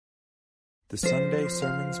the Sunday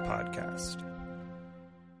Sermons Podcast.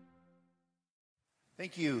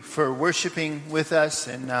 Thank you for worshiping with us.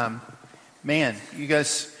 And man, you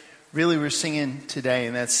guys really were singing today,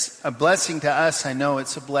 and that's a blessing to us. I know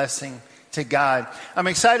it's a blessing to God. I'm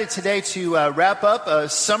excited today to wrap up a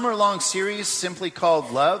summer-long series simply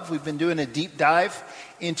called Love. We've been doing a deep dive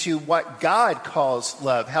into what God calls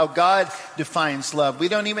love, how God defines love. We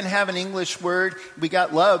don't even have an English word. We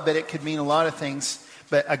got love, but it could mean a lot of things.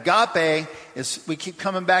 But agape we keep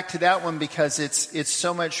coming back to that one because it's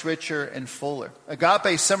so much richer and fuller.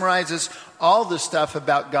 Agape summarizes all the stuff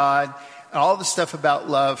about God, all the stuff about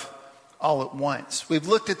love, all at once. We've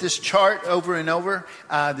looked at this chart over and over,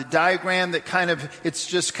 the diagram that kind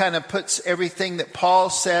of puts everything that Paul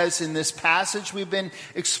says in this passage we've been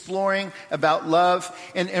exploring about love.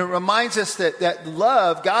 And it reminds us that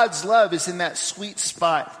love, God's love, is in that sweet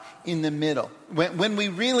spot in the middle. When we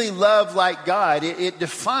really love like God, it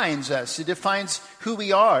defines us. It defines who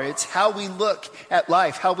we are. It's how we look at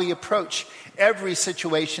life, how we approach every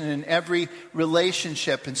situation and every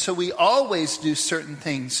relationship. And so we always do certain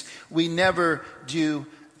things. We never do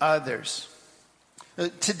others.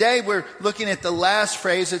 Today we're looking at the last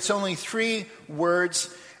phrase. It's only 3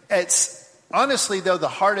 words. It's honestly, though, the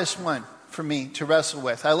hardest one for me to wrestle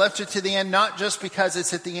with. I left it to the end, not just because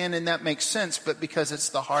it's at the end and that makes sense, but because it's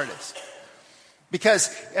the hardest.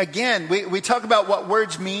 Because, again, we talk about what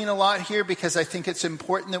words mean a lot here because I think it's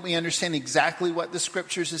important that we understand exactly what the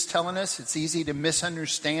Scriptures is telling us. It's easy to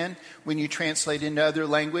misunderstand when you translate into other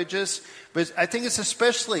languages. But I think it's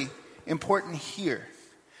especially important here.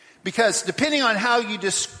 Because depending on how you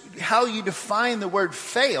define the word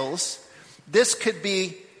fails, this could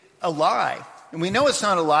be a lie. And we know it's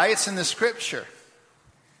not a lie, it's in the Scripture.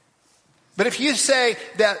 But if you say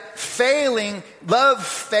that love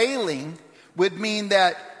failing would mean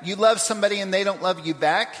that you love somebody and they don't love you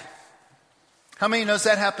back, how many knows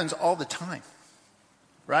that happens all the time?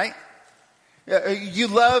 Right? You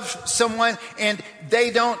love someone and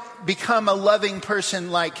they don't become a loving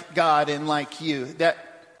person like God and like you. That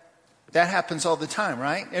happens all the time,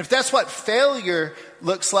 right? If that's what failure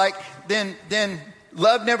looks like, then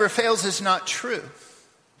love never fails is not true.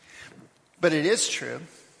 But it is true.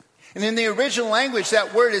 And in the original language,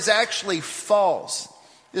 that word is actually falls.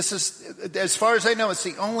 This is, as far as I know, it's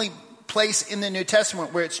the only place in the New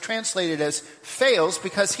Testament where it's translated as fails,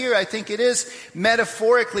 because here I think it is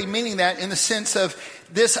metaphorically meaning that in the sense of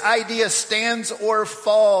this idea stands or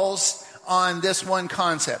falls on this one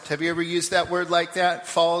concept. Have you ever used that word like that?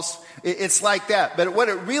 Falls? It's like that. But what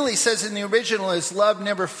it really says in the original is love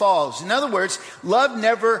never falls. In other words, love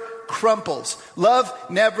never crumples. Love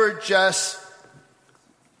never just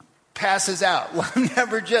passes out. Love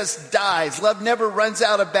never just dies. Love never runs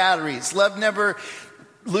out of batteries. Love never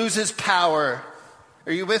loses power.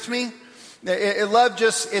 Are you with me?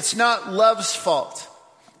 It's not love's fault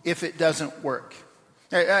if it doesn't work.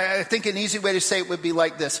 I think an easy way to say it would be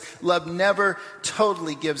like this. Love never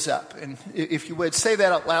totally gives up. And if you would say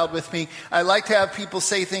that out loud with me. I like to have people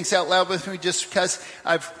say things out loud with me just because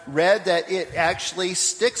I've read that it actually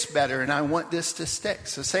sticks better and I want this to stick.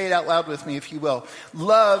 So say it out loud with me if you will.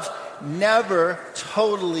 Love never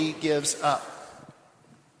totally gives up.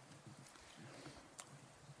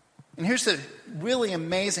 And here's the really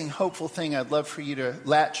amazing, hopeful thing I'd love for you to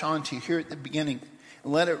latch onto here at the beginning.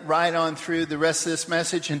 And let it ride on through the rest of this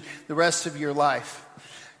message and the rest of your life.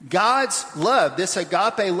 God's love, this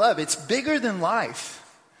agape love, it's bigger than life.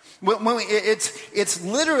 It's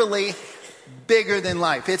literally bigger than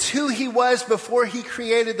life. It's who He was before He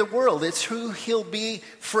created the world. It's who He'll be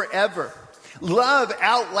forever. Love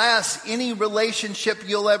outlasts any relationship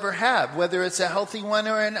you'll ever have, whether it's a healthy one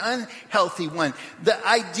or an unhealthy one. The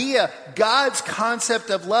idea, God's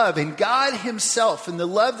concept of love and God Himself and the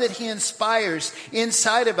love that He inspires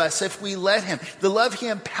inside of us if we let Him, the love He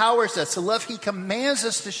empowers us, the love He commands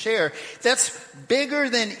us to share, that's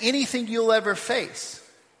bigger than anything you'll ever face.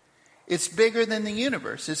 It's bigger than the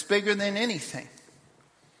universe. It's bigger than anything.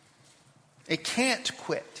 It can't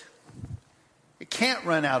quit. It can't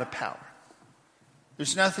run out of power.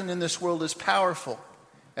 There's nothing in this world as powerful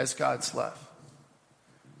as God's love.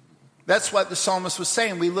 That's what the psalmist was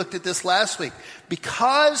saying. We looked at this last week.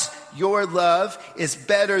 Because your love is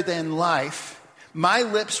better than life, my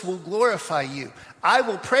lips will glorify you. I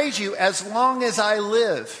will praise you as long as I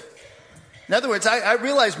live. In other words, I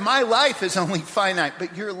realize my life is only finite,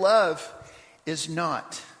 but your love is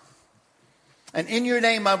not. And in your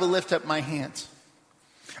name I will lift up my hands.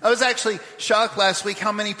 I was actually shocked last week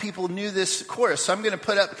how many people knew this chorus. So I'm going to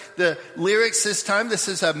put up the lyrics this time. This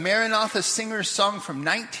is a Maranatha Singers song from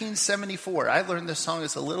 1974. I learned this song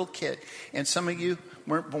as a little kid. And some of you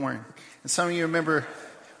weren't born. And some of you remember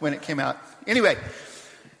when it came out. Anyway,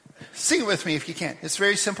 sing it with me if you can. It's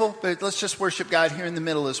very simple, but let's just worship God here in the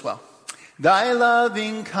middle as well. Thy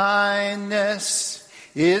loving kindness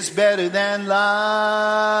is better than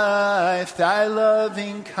life. Thy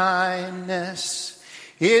loving kindness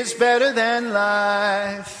is better than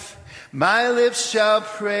life. My lips shall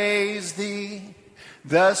praise thee.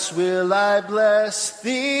 Thus will I bless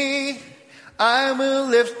thee. I will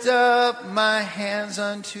lift up my hands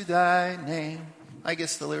unto thy name. I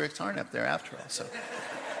guess the lyrics aren't up there after all, so.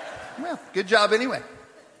 Well, good job anyway.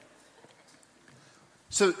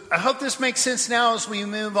 So I hope this makes sense now as we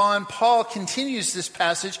move on. Paul continues this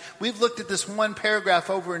passage. We've looked at this one paragraph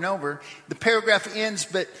over and over. The paragraph ends,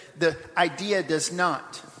 but the idea does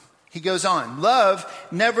not. He goes on. Love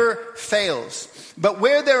never fails. But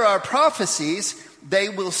where there are prophecies, they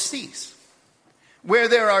will cease. Where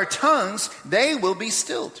there are tongues, they will be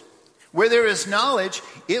stilled. Where there is knowledge,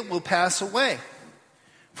 it will pass away.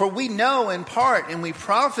 For we know in part and we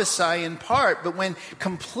prophesy in part, but when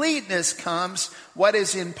completeness comes, what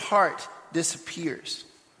is in part disappears.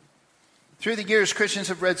 Through the years, Christians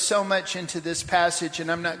have read so much into this passage, and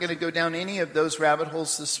I'm not going to go down any of those rabbit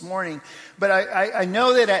holes this morning, but I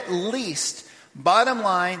know that at least, bottom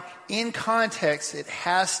line, in context, it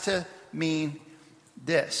has to mean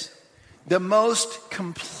this. The most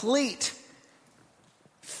complete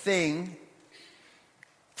thing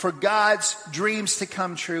for God's dreams to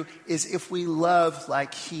come true is if we love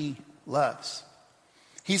like He loves.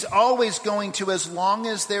 He's always going to, as long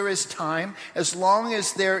as there is time, as long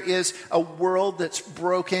as there is a world that's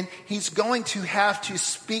broken, He's going to have to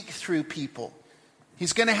speak through people.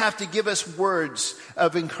 He's going to have to give us words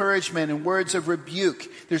of encouragement and words of rebuke.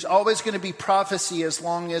 There's always going to be prophecy as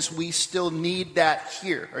long as we still need that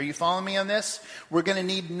here. Are you following me on this? We're going to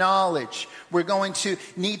need knowledge. We're going to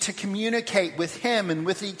need to communicate with Him and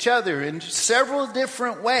with each other in several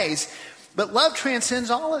different ways. But love transcends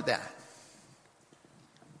all of that.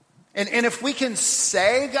 And if we can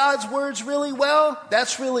say God's words really well,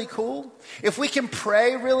 that's really cool. If we can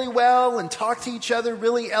pray really well and talk to each other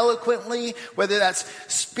really eloquently, whether that's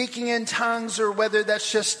speaking in tongues or whether that's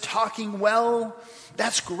just talking well,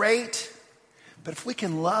 that's great. But if we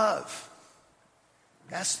can love,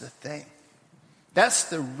 that's the thing. That's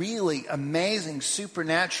the really amazing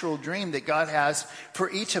supernatural dream that God has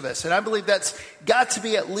for each of us. And I believe that's got to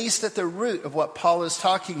be at least at the root of what Paul is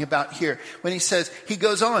talking about here. When he says, he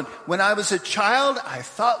goes on, when I was a child, I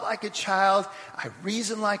thought like a child. I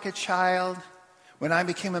reasoned like a child. When I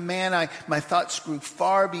became a man, my thoughts grew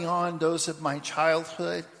far beyond those of my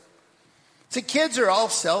childhood. See, kids are all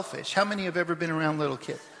selfish. How many have ever been around little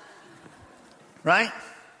kids? Right?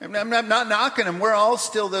 I'm not knocking them. We're all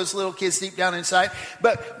still those little kids deep down inside.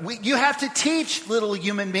 But you have to teach little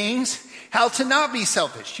human beings how to not be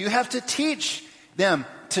selfish. You have to teach them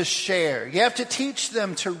to share. You have to teach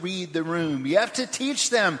them to read the room. You have to teach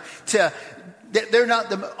them that they're not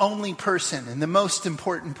the only person and the most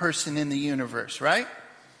important person in the universe, right?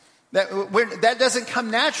 That doesn't come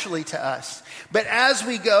naturally to us. But as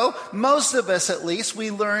we go, most of us at least, we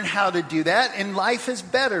learn how to do that. And life is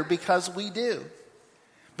better because we do.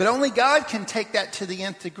 But only God can take that to the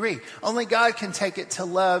nth degree. Only God can take it to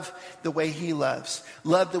love the way He loves.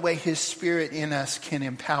 Love the way His Spirit in us can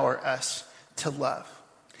empower us to love.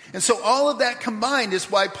 And so all of that combined is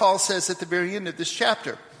why Paul says at the very end of this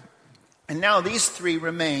chapter, and now these three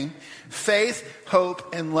remain: faith,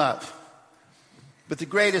 hope, and love. But the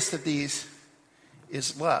greatest of these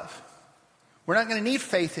is love. We're not going to need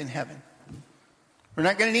faith in heaven. We're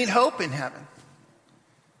not going to need hope in heaven.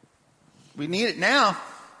 We need it now.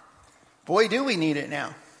 Boy, do we need it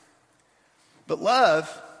now. But love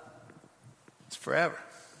is forever.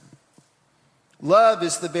 Love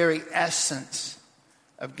is the very essence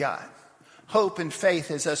of God. Hope and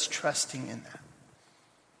faith is us trusting in that.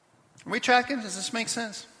 Are we tracking? Does this make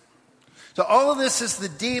sense? So all of this is the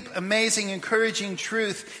deep, amazing, encouraging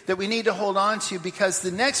truth that we need to hold on to, because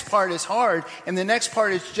the next part is hard and the next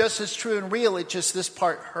part is just as true and real. It's just this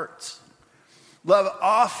part hurts. Love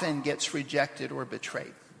often gets rejected or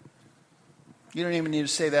betrayed. You don't even need to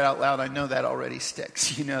say that out loud. I know that already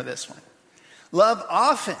sticks. You know this one. Love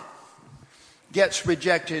often gets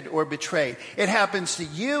rejected or betrayed. It happens to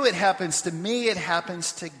you. It happens to me. It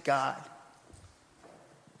happens to God.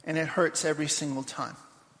 And it hurts every single time.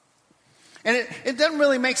 And it doesn't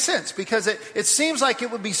really make sense, because it seems like it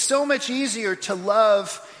would be so much easier to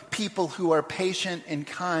love people who are patient and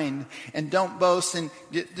kind and don't boast. And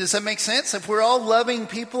does that make sense? If we're all loving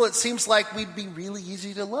people, it seems like we'd be really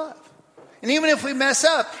easy to love. And even if we mess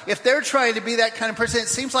up, if they're trying to be that kind of person, it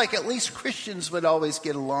seems like at least Christians would always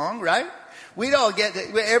get along, right? We'd all get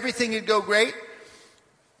that. Everything would go great,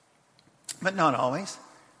 but not always.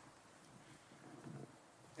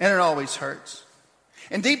 And it always hurts.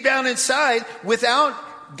 And deep down inside, without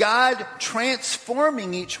God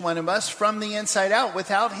transforming each one of us from the inside out,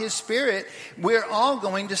 without His Spirit, we're all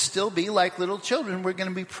going to still be like little children. We're going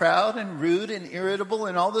to be proud and rude and irritable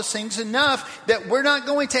and all those things enough that we're not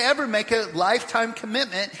going to ever make a lifetime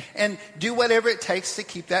commitment and do whatever it takes to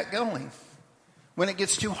keep that going. When it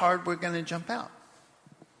gets too hard, we're going to jump out.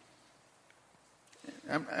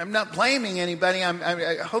 I'm not blaming anybody.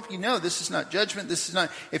 I hope you know this is not judgment. This is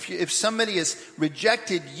not, if somebody has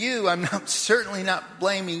rejected you, I'm certainly not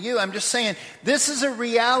blaming you. I'm just saying this is a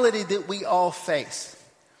reality that we all face.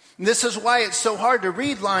 And this is why it's so hard to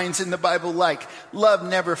read lines in the Bible like, love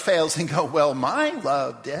never fails, and go, well, my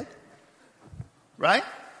love did. Right?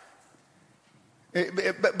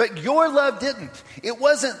 But your love didn't. It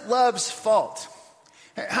wasn't love's fault.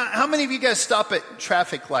 How many of you guys stop at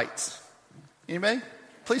traffic lights? Anybody?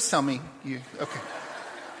 Please tell me you.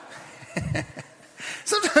 Okay.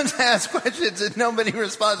 Sometimes I ask questions and nobody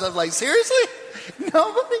responds. I'm like, seriously?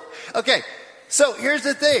 Nobody? Okay. So here's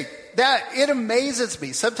the thing. That it amazes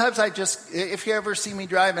me. Sometimes if you ever see me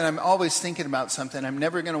driving, I'm always thinking about something. I'm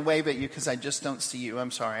never going to wave at you because I just don't see you.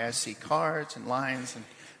 I'm sorry. I see cars and lines and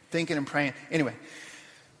thinking and praying. Anyway.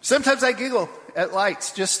 Sometimes I giggle at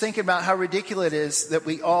lights just thinking about how ridiculous it is that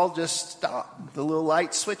we all just stop. The little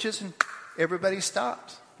light switches and everybody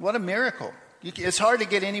stops. What a miracle. It's hard to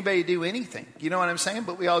get anybody to do anything. You know what I'm saying?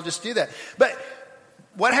 But we all just do that. But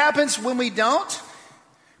what happens when we don't?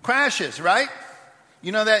 Crashes, right?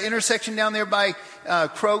 You know that intersection down there by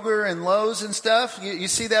Kroger and Lowe's and stuff? You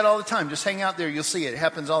see that all the time. Just hang out there. You'll see it. It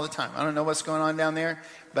happens all the time. I don't know what's going on down there,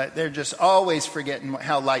 but they're just always forgetting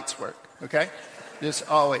how lights work. Okay? Just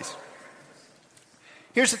always.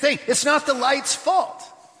 Here's the thing. It's not the light's fault.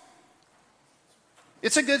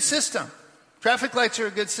 It's a good system. Traffic lights are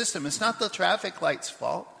a good system. It's not the traffic light's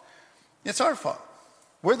fault. It's our fault.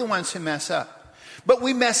 We're the ones who mess up. But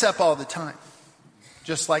we mess up all the time.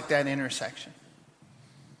 Just like that intersection.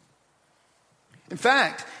 In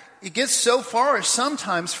fact, it gets so far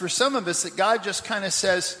sometimes for some of us that God just kind of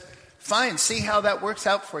says, fine, see how that works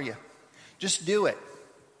out for you. Just do it.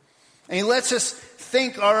 And He lets us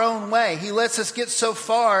think our own way. He lets us get so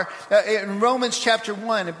far. In Romans chapter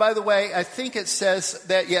 1, and by the way, I think it says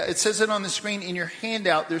that, it says it on the screen in your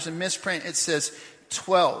handout. There's a misprint. It says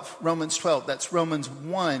 12, Romans 12. That's Romans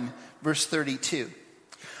 1, verse 32.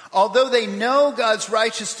 Although they know God's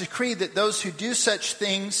righteous decree that those who do such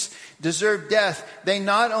things deserve death, they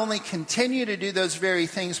not only continue to do those very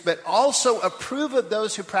things, but also approve of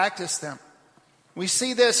those who practice them. We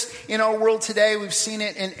see this in our world today. We've seen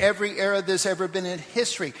it in every era there's ever been in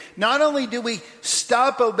history. Not only do we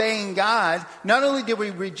stop obeying God, not only do we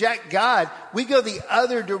reject God, we go the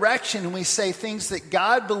other direction and we say things that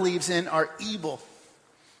God believes in are evil.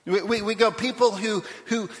 We go, people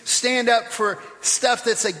who stand up for stuff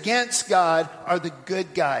that's against God are the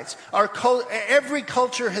good guys. Every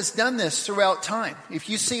culture has done this throughout time. If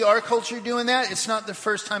you see our culture doing that, it's not the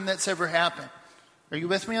first time that's ever happened. Are you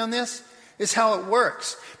with me on this? It's how it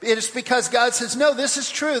works. It is because God says, no, this is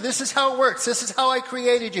true. This is how it works. This is how I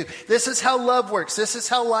created you. This is how love works. This is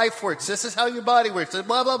how life works. This is how your body works.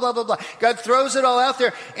 Blah, blah, blah, blah, blah. God throws it all out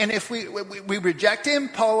there. And if we reject Him,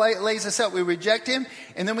 Paul lays this out. We reject Him.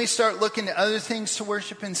 And then we start looking at other things to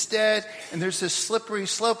worship instead. And there's this slippery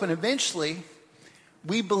slope. And eventually,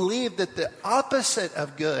 we believe that the opposite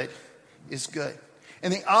of good is good.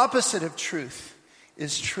 And the opposite of truth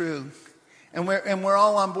is true. And we're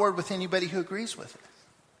all on board with anybody who agrees with it.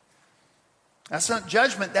 That's not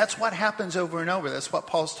judgment. That's what happens over and over. That's what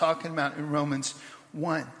Paul's talking about in Romans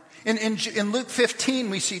 1. In Luke 15,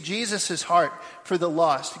 we see Jesus' heart for the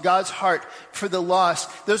lost. God's heart for the lost.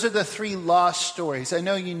 Those are the three lost stories. I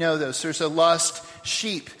know you know those. There's a lost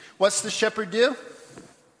sheep. What's the shepherd do?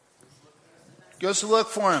 Goes to look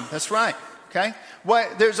for him. That's right. Okay.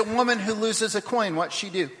 There's a woman who loses a coin. What's she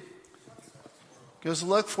do? Goes to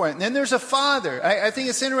look for it. And then there's a father. I think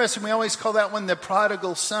it's interesting. We always call that one the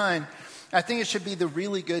prodigal son. I think it should be the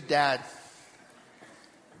really good dad.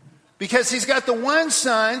 Because he's got the one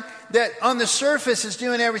son that on the surface is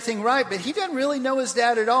doing everything right, but he doesn't really know his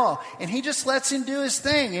dad at all. And he just lets him do his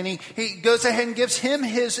thing. And he goes ahead and gives him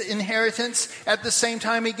his inheritance. At the same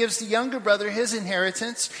time, he gives the younger brother his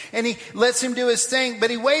inheritance. And he lets him do his thing. But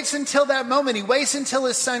he waits until that moment. He waits until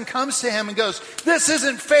his son comes to him and goes, "This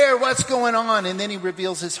isn't fair. What's going on?" And then he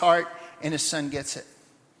reveals his heart and his son gets it.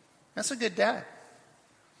 That's a good dad.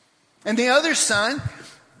 And the other son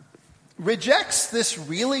rejects this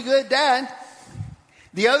really good dad.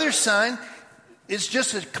 The other son is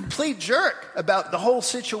just a complete jerk about the whole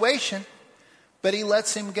situation, but he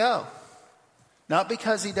lets him go. Not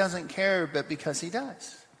because he doesn't care, but because he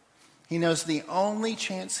does. He knows the only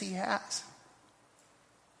chance he has.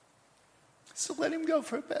 So let him go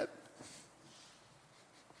for a bit.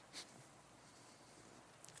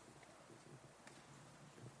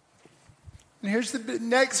 And here's the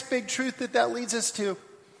next big truth that leads us to.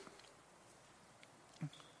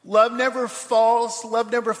 Love never falls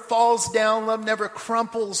down, love never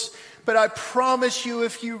crumples. But I promise you,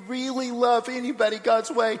 if you really love anybody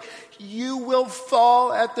God's way, you will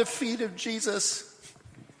fall at the feet of Jesus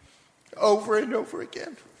over and over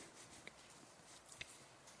again.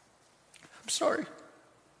 I'm sorry.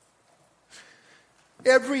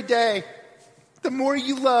 Every day, the more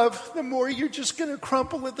you love, the more you're just going to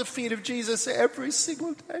crumple at the feet of Jesus every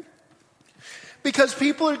single day. Because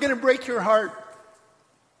people are going to break your heart.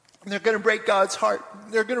 They're going to break God's heart.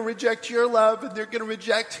 They're going to reject your love, and they're going to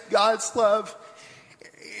reject God's love.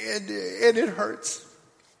 And it hurts.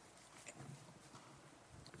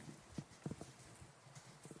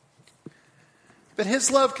 But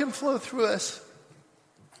his love can flow through us.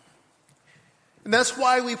 And that's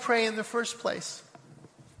why we pray in the first place.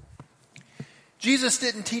 Jesus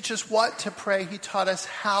didn't teach us what to pray. He taught us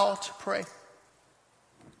how to pray.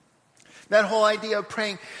 That whole idea of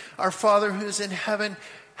praying, our Father who is in heaven,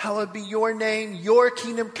 hallowed be your name, your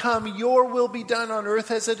kingdom come, your will be done on earth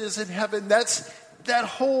as it is in heaven. That's that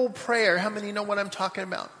whole prayer. How many know what I'm talking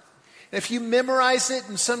about? And if you memorize it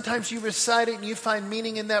and sometimes you recite it and you find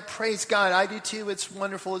meaning in that, praise God. I do too. It's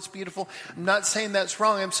wonderful. It's beautiful. I'm not saying that's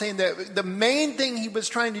wrong. I'm saying that the main thing he was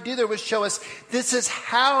trying to do there was show us this is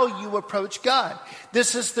how you approach God.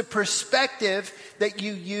 This is the perspective that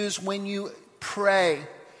you use when you pray.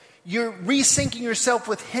 You're resyncing yourself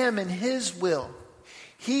with him and his will.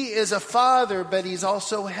 He is a father, but he's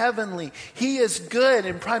also heavenly. He is good,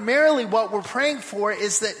 and primarily what we're praying for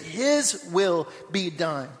is that his will be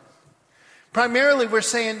done. Primarily we're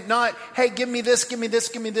saying not, hey, give me this, give me this,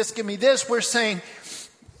 give me this, give me this. We're saying,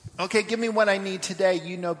 okay, give me what I need today.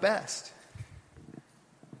 You know best.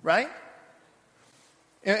 Right?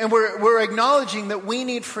 And we're acknowledging that we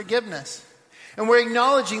need forgiveness. And we're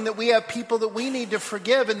acknowledging that we have people that we need to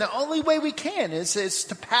forgive. And the only way we can is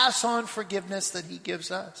to pass on forgiveness that he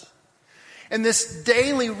gives us. And this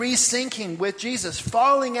daily resyncing with Jesus,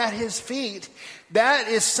 falling at his feet, that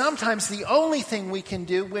is sometimes the only thing we can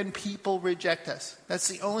do when people reject us. That's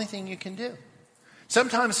the only thing you can do.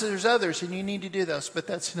 Sometimes there's others and you need to do those, but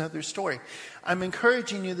that's another story. I'm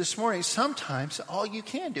encouraging you this morning, sometimes all you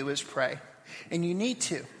can do is pray. And you need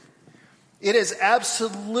to. It is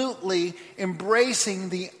absolutely embracing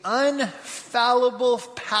the unfallible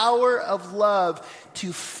power of love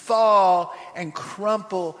to fall and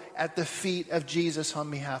crumple at the feet of Jesus on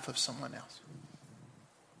behalf of someone else.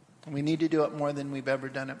 And we need to do it more than we've ever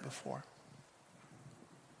done it before.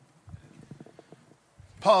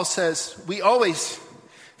 Paul says, we always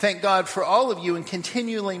thank God for all of you and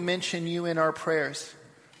continually mention you in our prayers.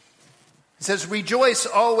 It says, rejoice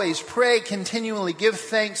always, pray continually, give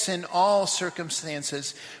thanks in all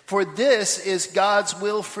circumstances, for this is God's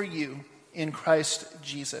will for you in Christ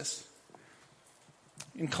Jesus.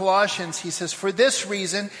 In Colossians, he says, for this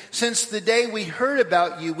reason, since the day we heard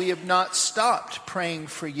about you, we have not stopped praying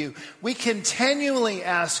for you. We continually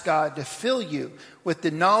ask God to fill you with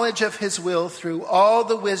the knowledge of his will through all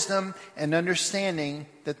the wisdom and understanding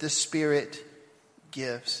that the Spirit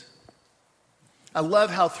gives. I love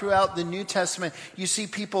how throughout the New Testament you see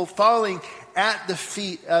people falling at the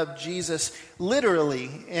feet of Jesus, literally.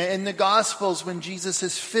 In the Gospels, when Jesus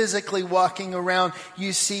is physically walking around,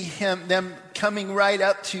 you see them coming right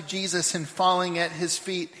up to Jesus and falling at his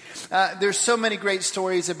feet. There's so many great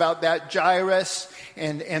stories about that. Jairus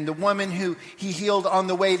and the woman who he healed on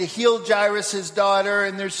the way to heal Jairus' daughter.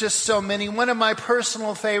 And there's just so many. One of my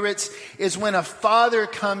personal favorites is when a father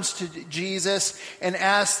comes to Jesus and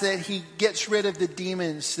asks that he gets rid of the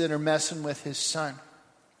demons that are messing with his son.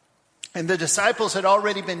 And the disciples had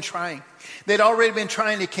already been trying. They'd already been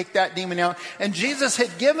trying to kick that demon out. And Jesus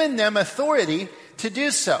had given them authority to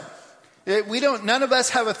do so. None of us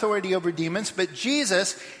have authority over demons, but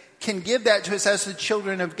Jesus can give that to us as the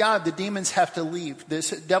children of God. The demons have to leave.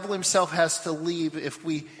 The devil himself has to leave if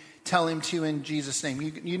we tell him to in Jesus' name.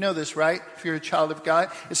 You know this, right? If you're a child of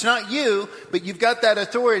God. It's not you, but you've got that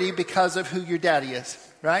authority because of who your daddy is,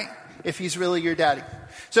 right? If he's really your daddy.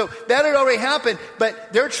 So that had already happened,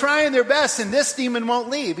 but they're trying their best, and this demon won't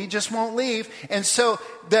leave. He just won't leave. And so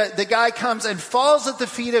the guy comes and falls at the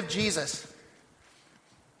feet of Jesus.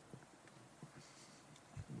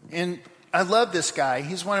 And I love this guy.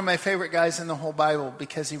 He's one of my favorite guys in the whole Bible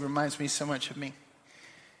because he reminds me so much of me.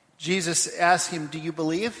 Jesus asked him, do you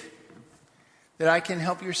believe that I can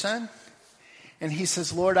help your son? And he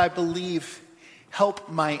says, Lord, I believe. Help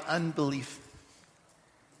my unbelief.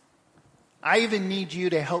 I even need you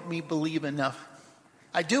to help me believe enough.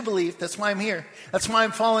 I do believe. That's why I'm here. That's why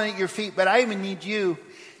I'm falling at your feet. But I even need you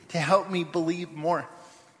to help me believe more.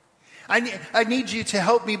 I need you to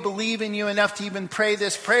help me believe in you enough to even pray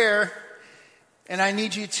this prayer. And I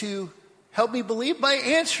need you to help me believe by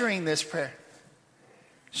answering this prayer.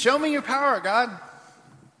 Show me your power, God.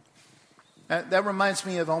 That reminds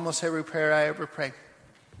me of almost every prayer I ever pray.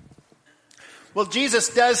 Well,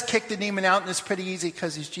 Jesus does kick the demon out, and it's pretty easy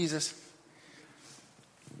because he's Jesus.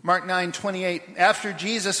 Mark 9:28. After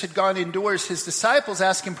Jesus had gone indoors, his disciples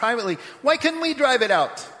asked him privately, why couldn't we drive it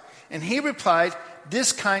out? And he replied,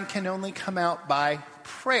 this kind can only come out by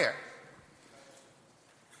prayer.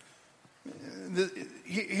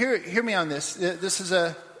 Hear me on this. This is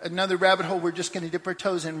another rabbit hole we're just going to dip our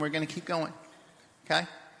toes in. We're going to keep going. Okay?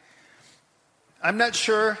 I'm not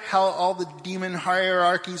sure how all the demon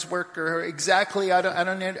hierarchies work or exactly. I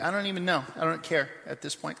don't even know. I don't care at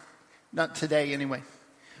this point. Not today anyway.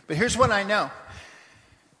 But here's what I know.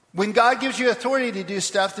 When God gives you authority to do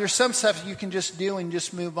stuff, there's some stuff you can just do and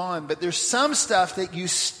just move on. But there's some stuff that you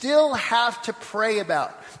still have to pray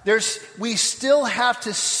about. We still have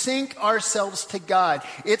to sync ourselves to God.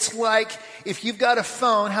 It's like if you've got a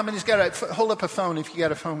phone, how many's got hold up a phone if you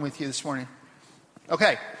got a phone with you this morning?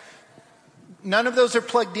 Okay. None of those are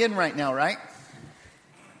plugged in right now, right?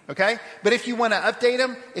 Okay? But if you want to update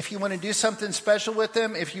them, if you want to do something special with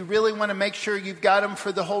them, if you really want to make sure you've got them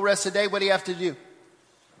for the whole rest of the day, what do you have to do?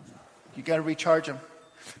 You got to recharge them.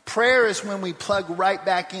 Prayer is when we plug right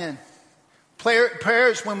back in. Prayer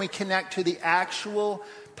is when we connect to the actual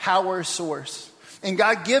power source. And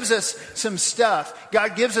God gives us some stuff.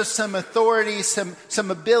 God gives us some authority,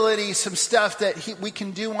 some ability, some stuff that we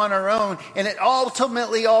can do on our own. And it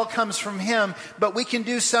ultimately all comes from Him. But we can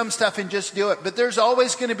do some stuff and just do it. But there's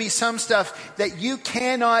always going to be some stuff that you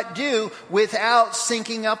cannot do without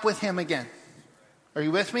syncing up with Him again. Are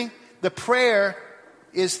you with me? The prayer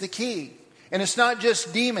is the key. And it's not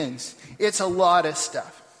just demons. It's a lot of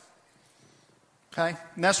stuff. Okay?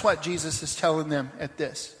 And that's what Jesus is telling them at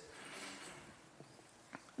this.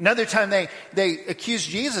 Another time they accused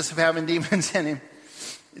Jesus of having demons in him.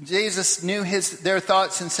 Jesus knew their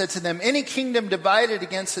thoughts and said to them, any kingdom divided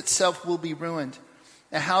against itself will be ruined.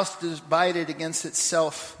 A house divided against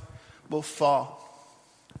itself will fall.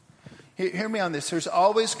 Hear me on this. There's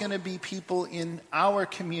always going to be people in our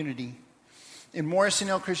community, in Morrison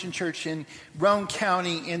Hill Christian Church, in Roane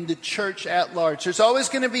County, in the church at large. There's always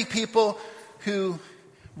going to be people who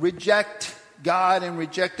reject God and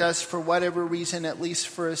reject us for whatever reason, at least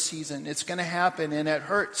for a season. It's going to happen, and it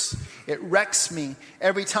hurts. It wrecks me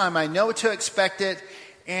every time. I know to expect it,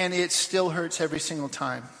 and it still hurts every single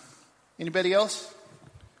time. Anybody else?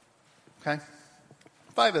 Okay.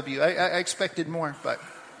 5 of you. I expected more,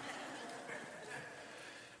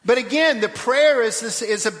 But again, the prayer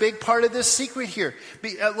is a big part of this secret here.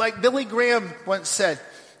 Like Billy Graham once said,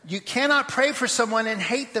 you cannot pray for someone and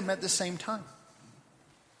hate them at the same time.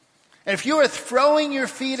 And if you are throwing your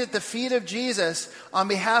feet at the feet of Jesus on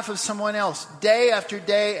behalf of someone else, day after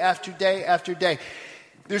day after day after day,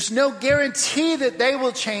 there's no guarantee that they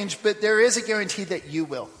will change, but there is a guarantee that you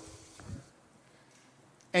will.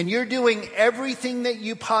 And you're doing everything that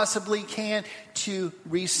you possibly can to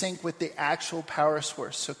resync with the actual power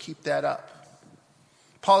source. So keep that up.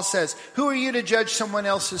 Paul says, who are you to judge someone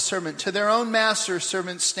else's servant? To their own master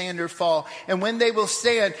servants stand or fall. And when they will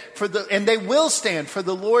stand, for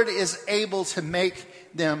the Lord is able to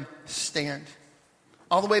make them stand.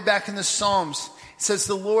 All the way back in the Psalms, it says,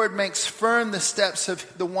 the Lord makes firm the steps of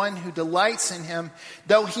the one who delights in him.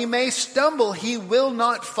 Though he may stumble, he will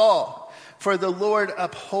not fall, for the Lord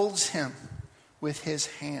upholds him with his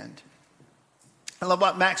hand. I love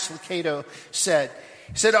what Max Lucado said.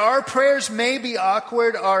 He said, our prayers may be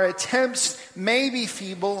awkward, our attempts may be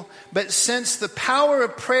feeble, but since the power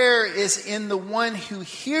of prayer is in the one who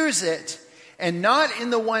hears it and not in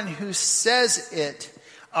the one who says it,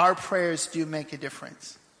 our prayers do make a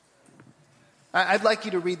difference. I'd like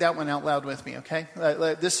you to read that one out loud with me, okay?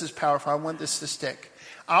 This is powerful. I want this to stick.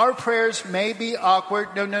 Our prayers may be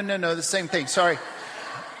awkward. No, the same thing. Sorry.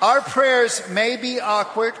 Our prayers may be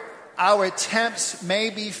awkward, our attempts may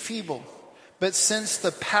be feeble. But since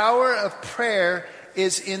the power of prayer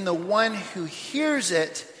is in the one who hears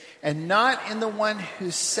it and not in the one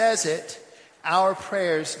who says it, our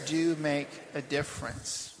prayers do make a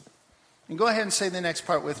difference. And go ahead and say the next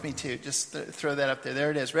part with me too. Just throw that up there.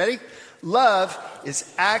 There it is. Ready? Love is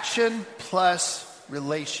action plus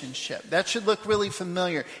relationship. That should look really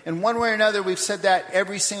familiar. In one way or another, we've said that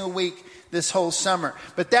every single week this whole summer.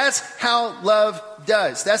 But that's how love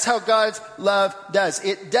does. That's how God's love does.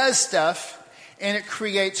 It does stuff and it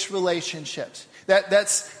creates relationships.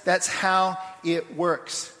 That's how it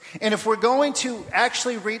works. And if we're going to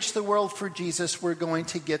actually reach the world for Jesus, we're going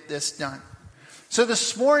to get this done. So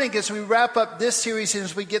this morning, as we wrap up this series and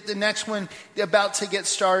as we get the next one about to get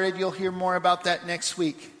started, you'll hear more about that next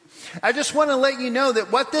week. I just want to let you know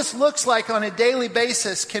that what this looks like on a daily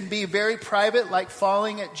basis can be very private, like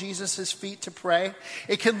falling at Jesus' feet to pray.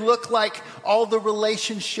 It can look like all the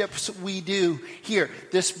relationships we do here.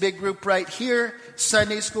 This big group right here,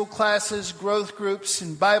 Sunday school classes, growth groups,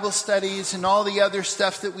 and Bible studies, and all the other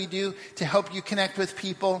stuff that we do to help you connect with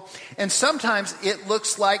people. And sometimes it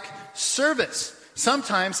looks like service.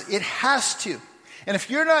 Sometimes it has to. And if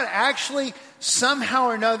you're not actually somehow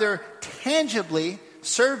or another tangibly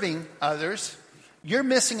serving others, you're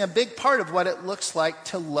missing a big part of what it looks like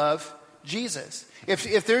to love Jesus. If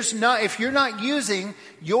you're not using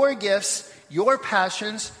your gifts, your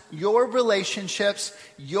passions, your relationships,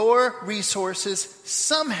 your resources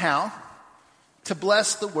somehow to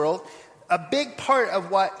bless the world, a big part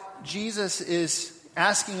of what Jesus is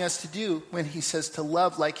asking us to do when he says to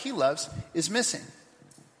love like he loves is missing.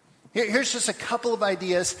 Here's just a couple of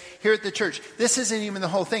ideas here at the church. This isn't even the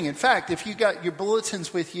whole thing. In fact, if you got your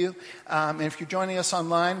bulletins with you, and if you're joining us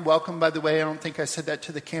online, welcome, by the way. I don't think I said that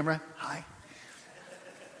to the camera. Hi.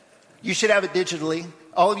 You should have it digitally.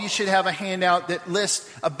 All of you should have a handout that lists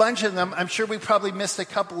a bunch of them. I'm sure we probably missed a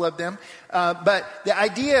couple of them. But the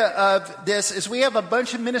idea of this is we have a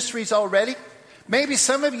bunch of ministries already. Maybe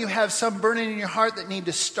some of you have some burning in your heart that need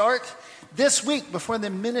to start. This week, before the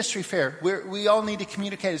ministry fair, we all need to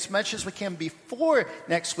communicate as much as we can before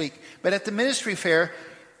next week. But at the ministry fair,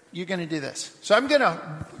 you're going to do this. So I'm going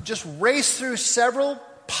to just race through several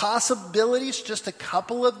possibilities, just a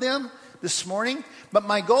couple of them this morning. But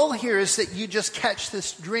my goal here is that you just catch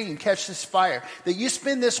this dream, catch this fire. That you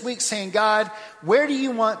spend this week saying, God, where do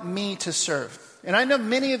you want me to serve? And I know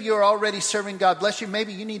many of you are already serving. God bless you.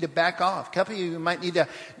 Maybe you need to back off. A couple of you might need to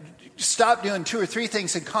stop doing 2 or 3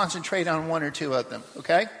 things and concentrate on 1 or 2 of them,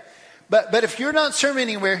 okay? But if you're not serving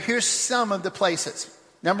anywhere, here's some of the places.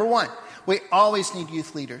 Number 1, we always need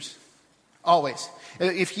youth leaders. Always.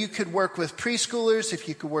 If you could work with preschoolers, if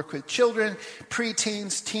you could work with children,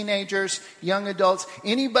 preteens, teenagers, young adults,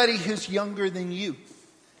 anybody who's younger than you.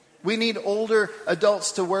 We need older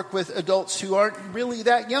adults to work with adults who aren't really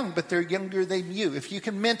that young, but they're younger than you. If you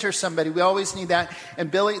can mentor somebody, we always need that. And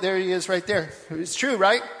Billy, there he is right there. It's true,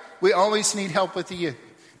 right? We always need help with the youth.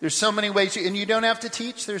 There's so many ways, and you don't have to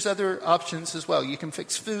teach. There's other options as well. You can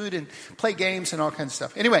fix food and play games and all kinds of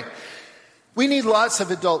stuff. Anyway, we need lots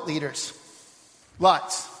of adult leaders.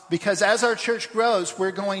 Lots. Because as our church grows,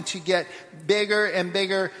 we're going to get bigger and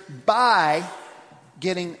bigger by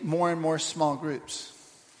getting more and more small groups.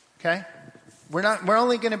 Okay? We're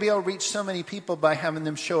only going to be able to reach so many people by having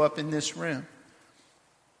them show up in this room.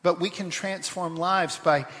 But we can transform lives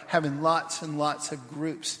by having lots and lots of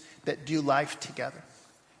groups that do life together.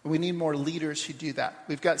 We need more leaders who do that.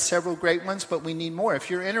 We've got several great ones, but we need more.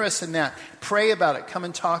 If you're interested in that, pray about it. Come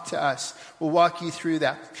and talk to us. We'll walk you through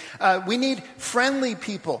that. We need friendly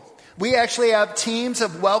people. We actually have teams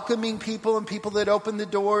of welcoming people and people that open the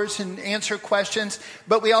doors and answer questions,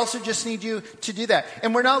 but we also just need you to do that.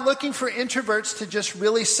 And we're not looking for introverts to just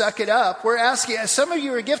really suck it up. We're asking, some of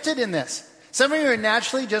you are gifted in this. Some of you are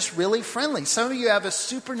naturally just really friendly. Some of you have a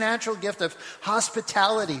supernatural gift of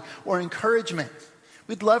hospitality or encouragement.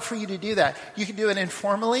 We'd love for you to do that. You can do it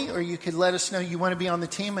informally, or you could let us know you want to be on the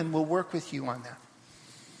team, and we'll work with you on that.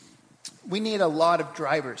 We need a lot of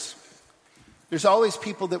drivers. There's always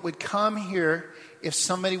people that would come here if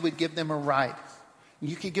somebody would give them a ride.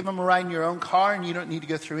 You could give them a ride in your own car, and you don't need to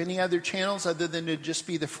go through any other channels other than to just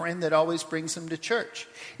be the friend that always brings them to church.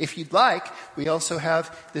 If you'd like, we also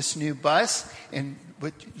have this new bus, and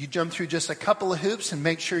you jump through just a couple of hoops and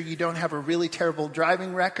make sure you don't have a really terrible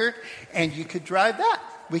driving record, and you could drive that.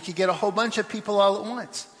 We could get a whole bunch of people all at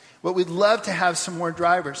once. But we'd love to have some more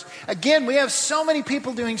drivers. Again, we have so many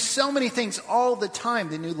people doing so many things all the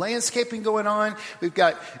time. The new landscaping going on. We've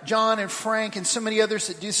got John and Frank and so many others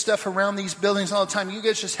that do stuff around these buildings all the time. You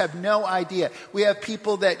guys just have no idea. We have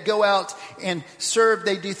people that go out and serve.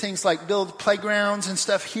 They do things like build playgrounds and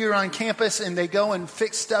stuff here on campus, and they go and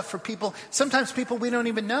fix stuff for people. Sometimes people we don't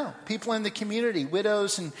even know. People in the community,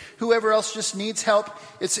 widows and whoever else just needs help.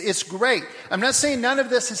 It's great. I'm not saying none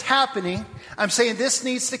of this is happening. I'm saying this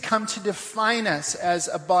needs to come to define us as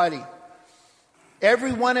a body.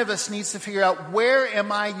 Every one of us needs to figure out, where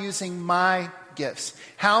am I using my gifts?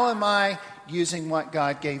 How am I using what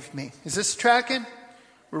God gave me? Is this tracking?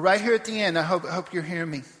 We're right here at the end. I hope you're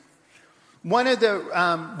hearing me. One of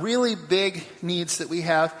the really big needs that we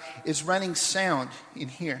have is running sound in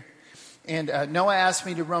here. And Noah asked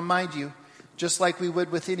me to remind you, just like we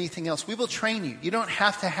would with anything else, we will train you. You don't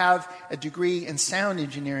have to have a degree in sound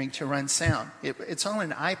engineering to run sound. It's on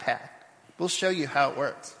an iPad. We'll show you how it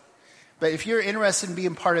works. But if you're interested in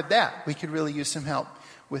being part of that, we could really use some help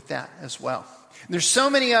with that as well. And there's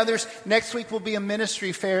so many others. Next week will be a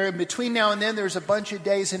ministry fair. And between now and then, there's a bunch of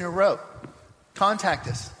days in a row. Contact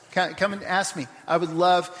us. Come and ask me. I would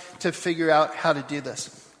love to figure out how to do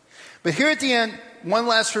this. But here at the end, one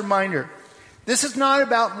last reminder. This is not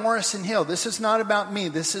about Morrison Hill. This is not about me.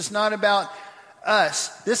 This is not about us.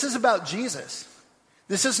 This is about Jesus.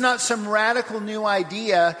 This is not some radical new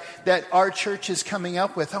idea that our church is coming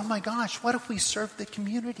up with. Oh my gosh, what if we served the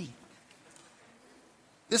community?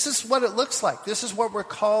 This is what it looks like. This is what we're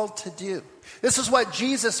called to do. This is what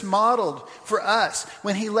Jesus modeled for us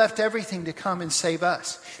when he left everything to come and save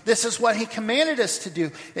us. This is what he commanded us to do.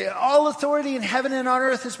 All authority in heaven and on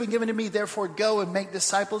earth has been given to me. Therefore, go and make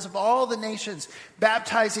disciples of all the nations,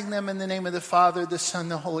 baptizing them in the name of the Father, the Son,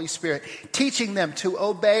 the Holy Spirit, teaching them to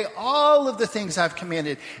obey all of the things I've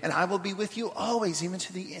commanded. And I will be with you always, even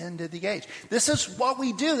to the end of the age. This is what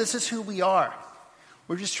we do. This is who we are.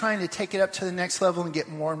 We're just trying to take it up to the next level and get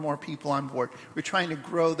more and more people on board. We're trying to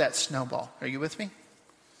grow that snowball. Are you with me?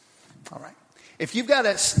 All right. If you've got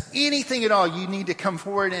anything at all you need to come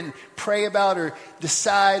forward and pray about or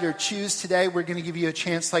decide or choose today, we're going to give you a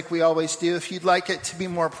chance like we always do. If you'd like it to be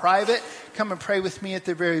more private, come and pray with me at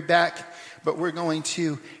the very back. But we're going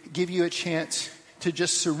to give you a chance to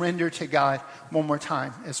just surrender to God one more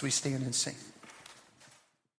time as we stand and sing.